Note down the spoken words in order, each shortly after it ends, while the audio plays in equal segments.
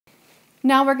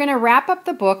Now we're going to wrap up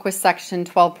the book with section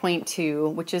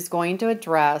 12.2, which is going to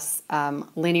address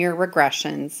linear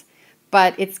regressions,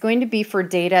 but it's going to be for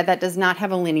data that does not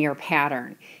have a linear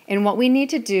pattern. And what we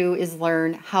need to do is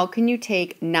learn how can you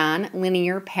take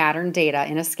non-linear pattern data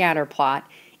in a scatter plot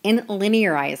and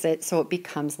linearize it so it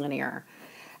becomes linear.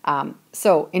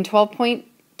 So in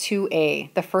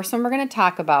 12.2a, the first one we're going to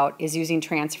talk about is using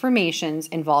transformations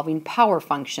involving power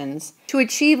functions to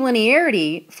achieve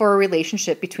linearity for a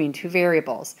relationship between two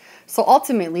variables. So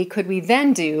ultimately, could we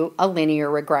then do a linear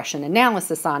regression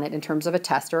analysis on it in terms of a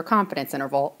test or a confidence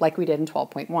interval like we did in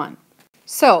 12.1?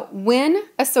 So when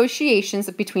associations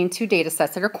between two data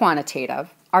sets that are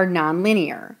quantitative are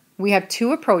nonlinear, we have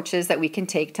two approaches that we can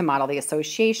take to model the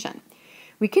association.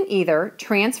 We can either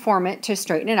transform it to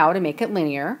straighten it out and make it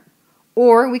linear,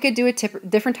 or we could do a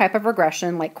different type of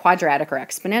regression like quadratic or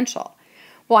exponential.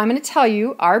 Well, I'm going to tell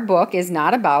you our book is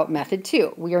not about method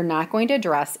 2. We are not going to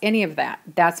address any of that.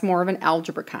 That's more of an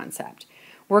algebra concept.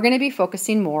 We're going to be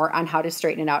focusing more on how to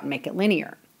straighten it out and make it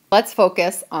linear. Let's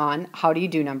focus on how do you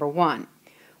do number 1.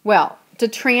 Well, to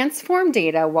transform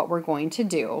data, what we're going to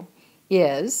do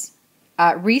is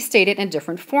restate it in a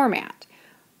different format.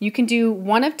 You can do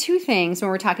one of two things when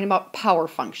we're talking about power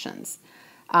functions.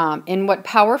 And what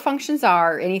power functions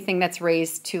are, anything that's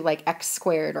raised to like x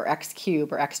squared or x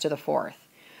cubed or x to the 4th.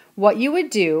 What you would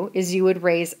do is you would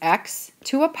raise x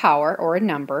to a power or a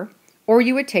number, or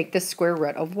you would take the square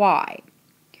root of y.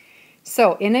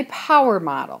 So in a power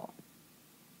model,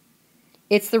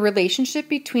 it's the relationship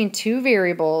between two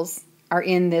variables are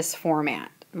in this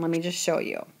format. And let me just show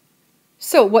you.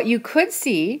 So what you could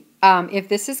see, if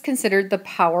this is considered the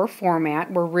power format,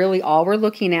 where really all we're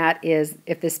looking at is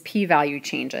if this p-value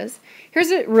changes. Here's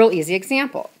a real easy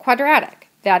example. Quadratic,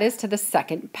 that is to the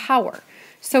 2nd power.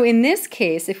 So in this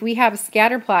case, if we have a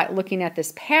scatter plot looking at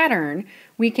this pattern,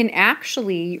 we can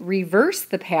actually reverse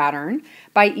the pattern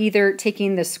by either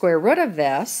taking the square root of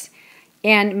this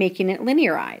and making it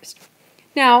linearized.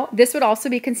 Now, this would also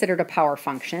be considered a power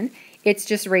function. It's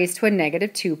just raised to a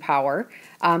 -2 power,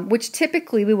 which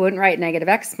typically we wouldn't write negative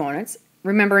exponents.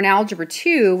 Remember in Algebra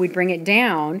 2, we'd bring it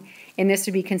down, and this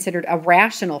would be considered a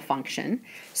rational function.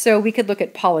 So we could look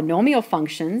at polynomial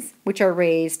functions, which are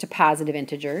raised to positive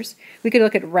integers. We could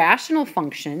look at rational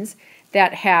functions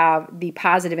that have the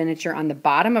positive integer on the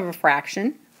bottom of a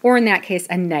fraction, or in that case,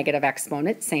 a negative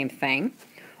exponent, same thing.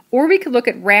 Or we could look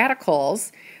at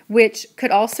radicals, which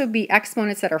could also be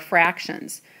exponents that are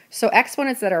fractions. So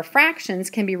exponents that are fractions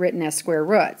can be written as square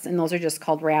roots, and those are just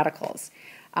called radicals.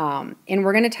 And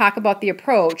we're going to talk about the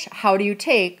approach, how do you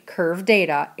take curved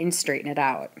data and straighten it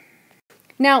out.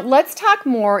 Now let's talk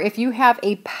more, if you have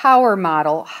a power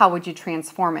model, how would you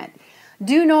transform it?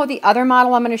 Do know the other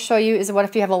model I'm going to show you is what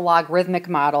if you have a logarithmic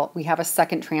model, we have a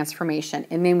second transformation,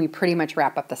 and then we pretty much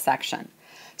wrap up the section.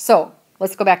 So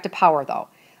let's go back to power though.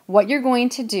 What you're going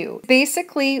to do,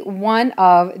 basically one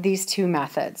of these two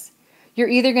methods. You're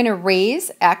either going to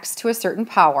raise x to a certain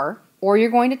power, or you're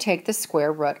going to take the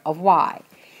square root of y.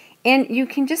 And you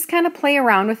can just kind of play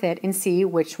around with it and see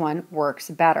which one works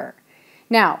better.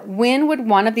 Now, when would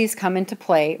one of these come into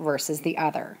play versus the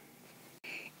other?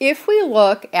 If we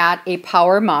look at a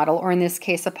power model, or in this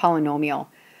case a polynomial,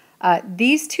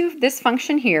 this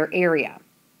function here, area,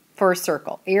 for a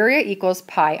circle, area equals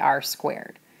pi r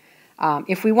squared.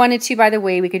 If we wanted to, by the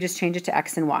way, we could just change it to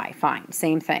x and y. Fine,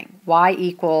 same thing. Y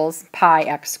equals pi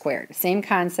x squared. Same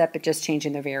concept, but just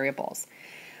changing the variables.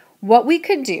 What we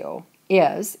could do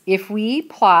is, if we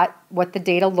plot what the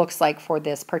data looks like for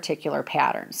this particular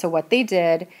pattern. So what they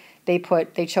did, they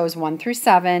chose 1 through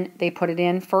 7, they put it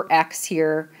in for x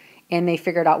here, and they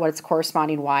figured out what its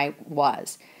corresponding y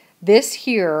was. This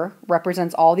here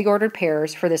represents all the ordered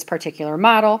pairs for this particular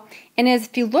model, and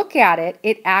if you look at it,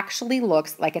 it actually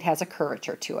looks like it has a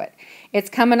curvature to it. It's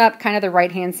coming up kind of the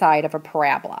right-hand side of a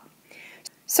parabola.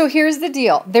 So here's the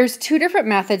deal. There's two different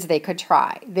methods they could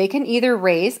try. They can either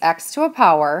raise x to a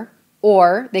power,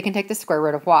 or they can take the square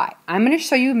root of y. I'm going to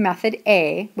show you method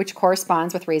A, which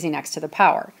corresponds with raising x to the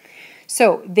power.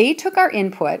 So they took our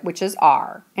input, which is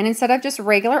r, and instead of just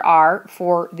regular r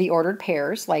for the ordered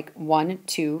pairs, like 1,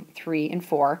 2, 3, and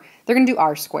 4, they're going to do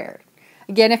r squared.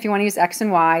 Again, if you want to use x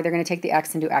and y, they're going to take the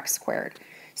x and do x squared.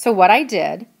 So what I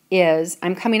did is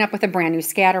I'm coming up with a brand new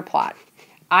scatter plot.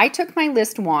 I took my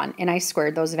list 1 and I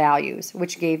squared those values,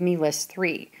 which gave me list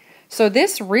 3. So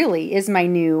this really is my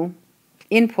new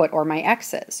input, or my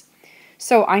x's.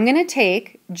 So I'm going to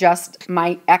take just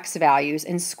my x values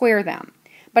and square them.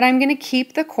 But I'm going to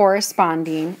keep the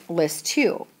corresponding list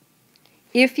 2.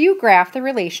 If you graph the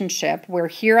relationship where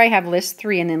here I have list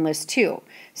 3 and then list 2,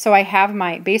 so I have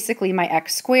basically my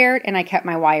x squared and I kept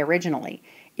my y originally.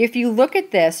 If you look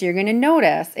at this, you're going to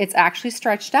notice it's actually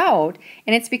stretched out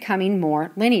and it's becoming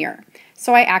more linear.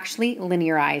 So I actually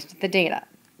linearized the data.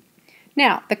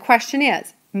 Now, the question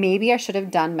is, maybe I should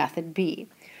have done method B.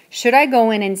 Should I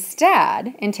go in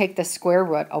instead and take the square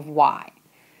root of y?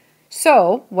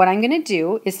 So what I'm going to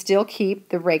do is still keep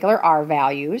the regular r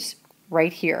values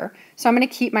right here. So I'm going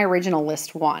to keep my original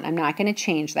list 1. I'm not going to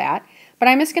change that, but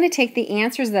I'm just going to take the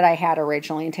answers that I had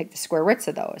originally and take the square roots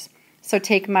of those. So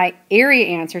take my area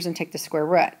answers and take the square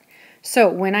root. So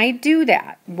when I do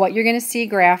that, what you're going to see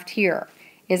graphed here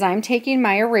is I'm taking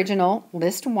my original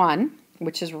list 1,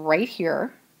 which is right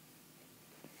here,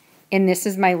 and this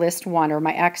is my list 1 or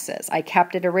my x's. I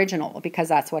kept it original because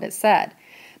that's what it said.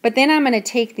 But then I'm going to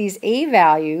take these a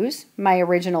values, my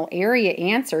original area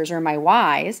answers or my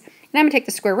y's, and I'm going to take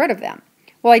the square root of them.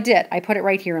 Well, I did. I put it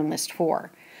right here in list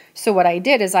 4. So what I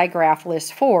did is I graphed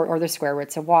list 4 or the square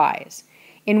roots of y's.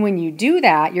 And when you do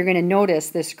that, you're going to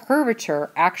notice this curvature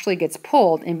actually gets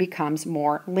pulled and becomes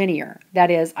more linear.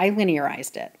 That is, I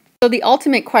linearized it. So the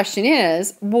ultimate question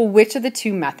is, well, which of the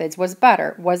two methods was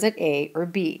better? Was it A or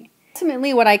B?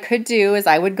 Ultimately, what I could do is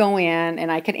I would go in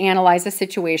and I could analyze the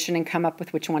situation and come up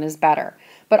with which one is better.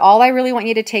 But all I really want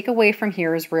you to take away from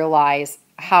here is realize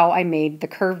how I made the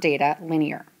curve data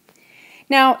linear.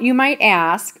 Now, you might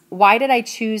ask, why did I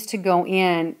choose to go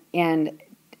in and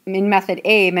in method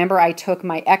A, remember I took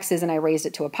my x's and I raised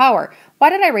it to a power. Why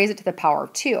did I raise it to the power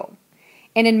of 2?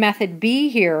 And in method B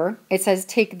here, it says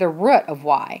take the root of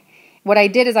y. What I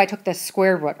did is I took the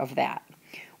square root of that.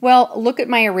 Well, look at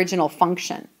my original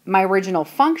function. My original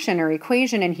function or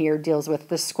equation in here deals with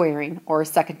the squaring or a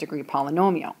second degree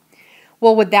polynomial.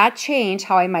 Well, would that change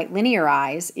how I might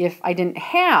linearize if I didn't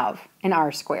have an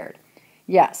r squared?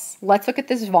 Yes. Let's look at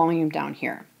this volume down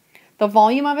here. The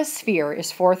volume of a sphere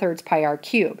is 4/3 pi r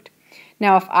cubed.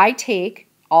 Now, if I take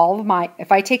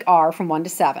r from 1 to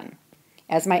 7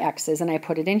 as my x's and I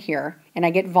put it in here and I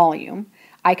get volume,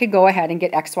 I could go ahead and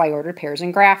get xy ordered pairs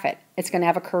and graph it. It's going to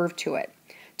have a curve to it.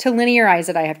 To linearize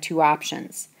it, I have two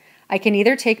options. I can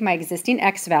either take my existing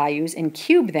x values and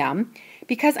cube them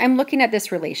because I'm looking at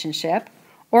this relationship,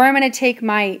 or I'm going to take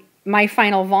my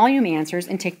final volume answers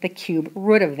and take the cube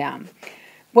root of them.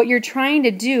 What you're trying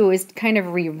to do is kind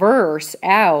of reverse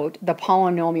out the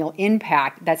polynomial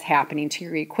impact that's happening to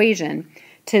your equation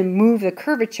to move the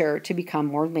curvature to become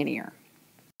more linear.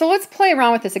 So let's play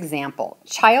around with this example.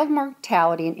 Child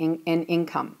mortality and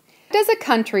income. Does a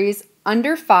country's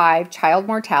under 5 child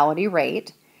mortality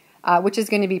rate, which is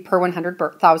going to be per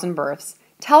 100,000 births,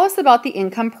 tell us about the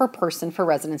income per person for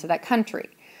residents of that country?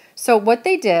 So what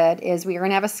they did is we are going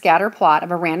to have a scatter plot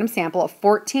of a random sample of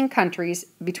 14 countries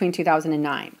between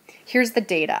 2009. Here's the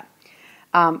data.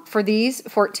 For these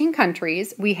 14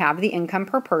 countries, we have the income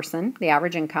per person, the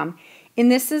average income, and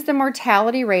this is the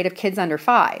mortality rate of kids under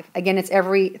 5. Again, it's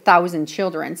every 1,000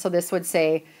 children, so this would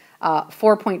say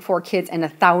 4.4 kids and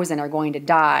 1,000 are going to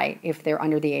die if they're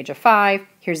under the age of 5.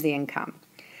 Here's the income.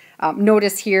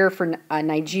 Notice here for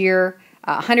Niger,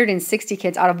 160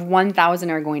 kids out of 1,000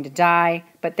 are going to die,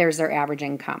 but there's their average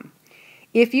income.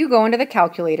 If you go into the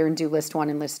calculator and do list 1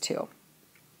 and list 2,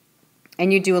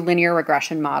 and you do a linear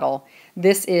regression model,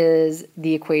 this is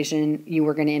the equation you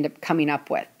were going to end up coming up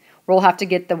with. We'll have to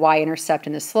get the y-intercept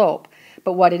and the slope,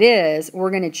 but what it is, we're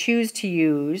going to choose to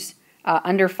use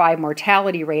under 5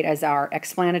 mortality rate as our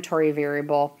explanatory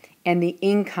variable, and the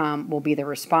income will be the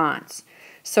response.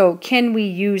 So can we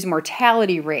use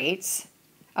mortality rates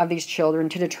of these children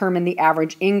to determine the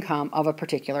average income of a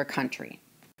particular country?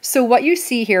 So what you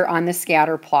see here on the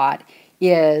scatter plot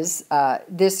is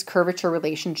this curvature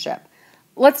relationship.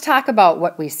 Let's talk about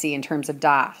what we see in terms of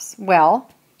DOFs. Well,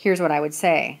 here's what I would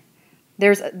say.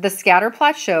 The scatter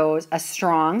plot shows a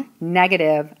strong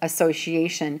negative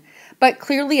association, but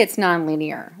clearly it's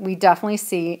nonlinear. We definitely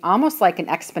see almost like an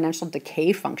exponential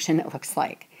decay function, it looks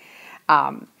like.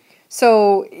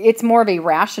 So it's more of a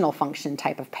rational function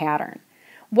type of pattern.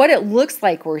 What it looks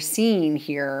like we're seeing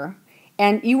here,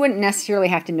 and you wouldn't necessarily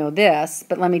have to know this,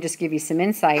 but let me just give you some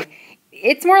insight.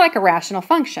 It's more like a rational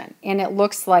function, and it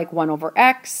looks like 1 over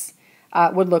x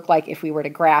would look like if we were to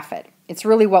graph it. It's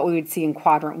really what we would see in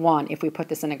quadrant 1 if we put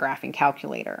this in a graphing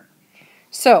calculator.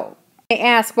 So I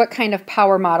ask, what kind of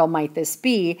power model might this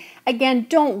be? Again,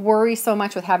 don't worry so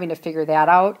much with having to figure that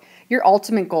out. Your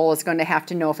ultimate goal is going to have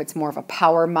to know if it's more of a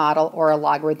power model or a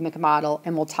logarithmic model,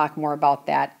 and we'll talk more about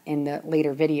that in the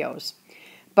later videos.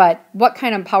 But what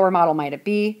kind of power model might it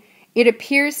be? It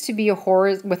appears to be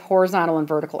with horizontal and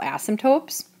vertical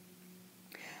asymptotes,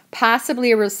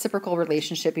 possibly a reciprocal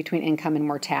relationship between income and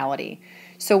mortality.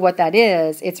 So what that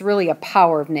is, it's really a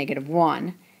power of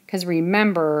 -1, Because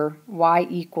remember, y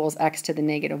equals x to the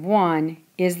negative 1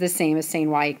 is the same as saying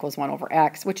y equals 1 over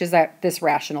x, which is this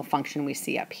rational function we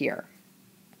see up here.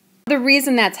 The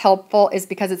reason that's helpful is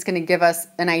because it's going to give us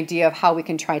an idea of how we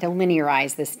can try to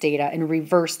linearize this data and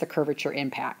reverse the curvature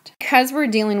impact. Because we're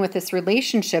dealing with this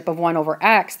relationship of 1 over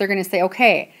x, they're going to say,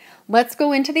 okay, let's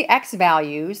go into the x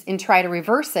values and try to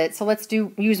reverse it. So let's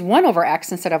use 1 over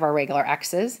x instead of our regular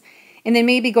x's. And then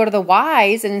maybe go to the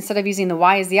y's, and instead of using the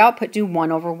y as the output, do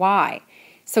 1 over y.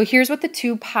 So here's what the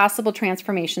two possible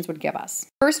transformations would give us.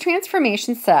 First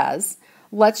transformation says,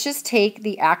 let's just take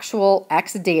the actual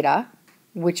x data,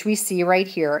 which we see right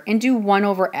here, and do 1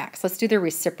 over x. Let's do the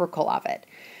reciprocal of it.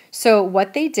 So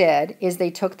what they did is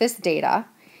they took this data,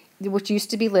 which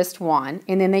used to be list 1,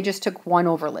 and then they just took 1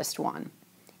 over list 1,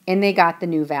 and they got the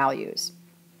new values.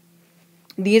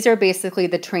 These are basically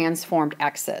the transformed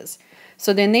x's.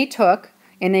 So then they took,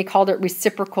 and they called it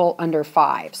reciprocal under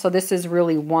 5. So this is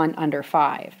really 1 under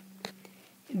 5.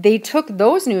 They took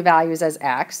those new values as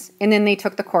x, and then they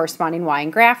took the corresponding y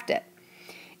and graphed it.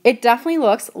 It definitely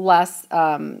looks less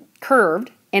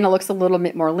curved, and it looks a little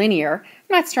bit more linear.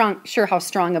 I'm not sure how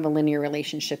strong of a linear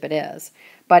relationship it is,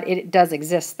 but it does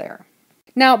exist there.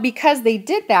 Now, because they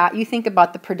did that, you think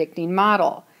about the predicting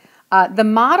model. The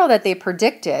model that they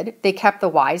predicted, they kept the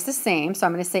y's the same, so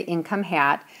I'm going to say income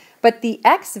hat, but the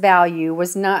x value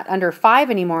was not under 5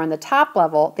 anymore on the top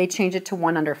level. They changed it to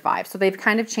 1 under 5. So they've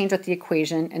kind of changed with the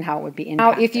equation and how it would be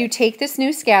impacted. Now, if you take this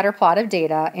new scatter plot of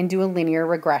data and do a linear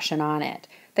regression on it,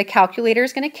 the calculator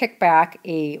is going to kick back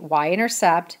a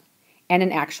y-intercept and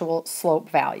an actual slope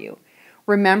value.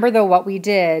 Remember, though, what we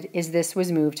did is this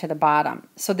was moved to the bottom.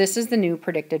 So this is the new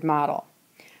predicted model.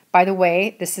 By the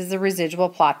way, this is the residual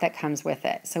plot that comes with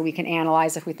it, so we can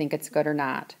analyze if we think it's good or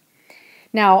not.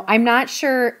 Now, I'm not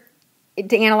sure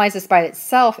to analyze this by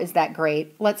itself is that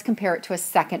great. Let's compare it to a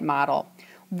second model.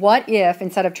 What if,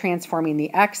 instead of transforming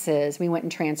the x's, we went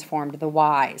and transformed the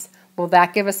y's? Will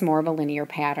that give us more of a linear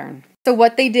pattern? So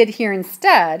what they did here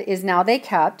instead is now they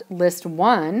kept list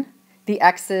 1, the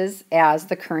x's as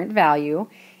the current value,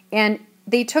 and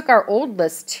they took our old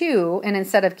list 2, and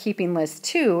instead of keeping list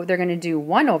 2, they're going to do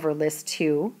 1 over list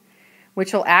 2,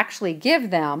 which will actually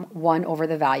give them 1 over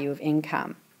the value of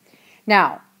income.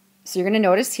 Now, so you're going to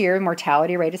notice here,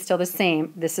 mortality rate is still the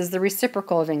same. This is the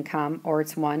reciprocal of income, or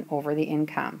it's 1 over the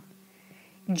income.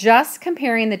 Just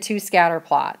comparing the two scatter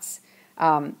plots,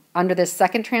 under this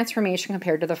second transformation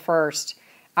compared to the first,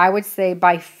 I would say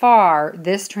by far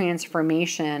this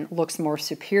transformation looks more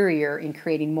superior in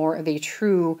creating more of a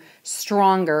true,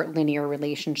 stronger linear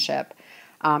relationship.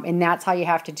 And that's how you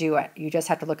have to do it. You just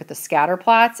have to look at the scatter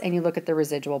plots and you look at the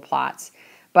residual plots.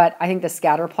 But I think the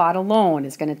scatter plot alone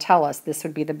is going to tell us this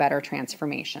would be the better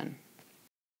transformation.